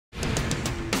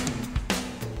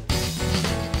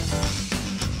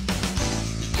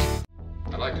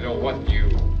know, what do you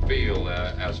feel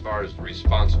as far as the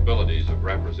responsibilities of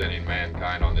representing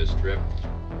mankind on this trip?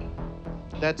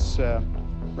 That's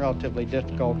relatively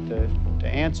difficult to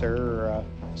answer.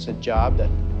 It's a job that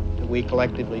we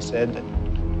collectively said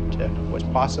that was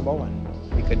possible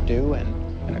and we could do,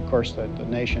 and of course the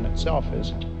nation itself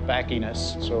is backing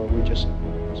us, so we just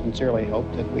sincerely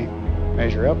hope that we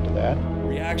measure up to that.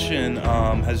 Reaction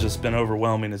has just been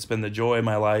overwhelming. It's been the joy of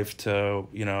my life to,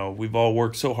 we've all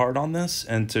worked so hard on this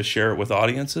and to share it with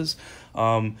audiences.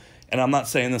 And I'm not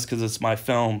saying this because it's my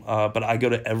film, but I go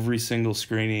to every single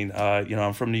screening.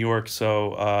 I'm from New York,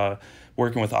 so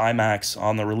working with IMAX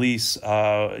on the release,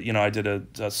 I did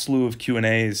a slew of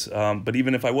Q&As, but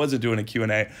even if I wasn't doing a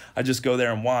Q&A, I just go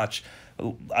there and watch.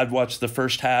 I'd watch the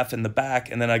first half in the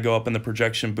back, and then I go up in the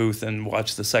projection booth and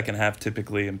watch the second half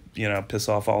typically, and piss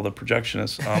off all the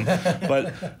projectionists.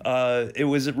 But it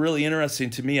was really interesting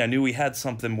to me. I knew we had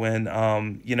something when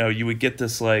you would get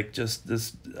this just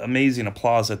this amazing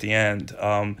applause at the end,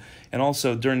 and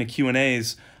also during the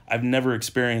Q&As. I've never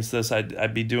experienced this.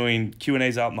 I'd be doing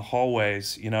Q&As out in the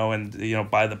hallways,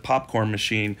 and by the popcorn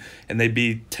machine, and they'd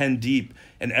be 10 deep,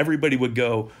 and everybody would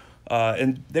go.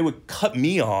 And they would cut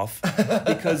me off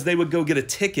because they would go get a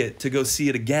ticket to go see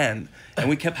it again. And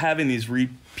we kept having these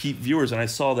repeat viewers, and I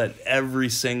saw that every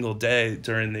single day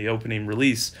during the opening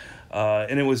release.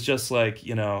 And it was just like,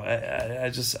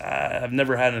 I've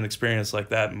never had an experience like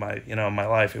that in my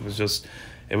life. It was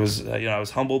I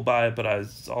was humbled by it, but I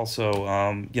was also,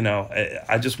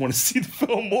 I just want to see the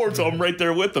film more, so I'm right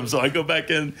there with them. So I go back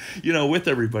in, with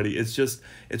everybody.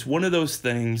 It's one of those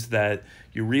things that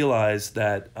you realize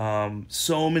that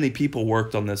so many people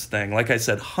worked on this thing. Like I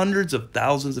said, hundreds of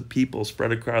thousands of people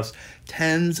spread across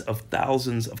tens of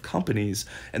thousands of companies,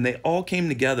 and they all came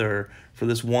together for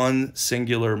this one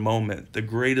singular moment, the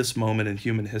greatest moment in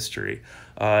human history.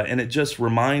 And it just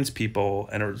reminds people,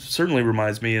 and it certainly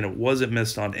reminds me, and it wasn't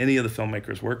missed on any of the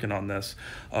filmmakers working on this,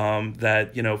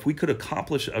 that if we could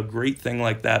accomplish a great thing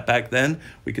like that back then,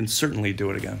 we can certainly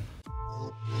do it again.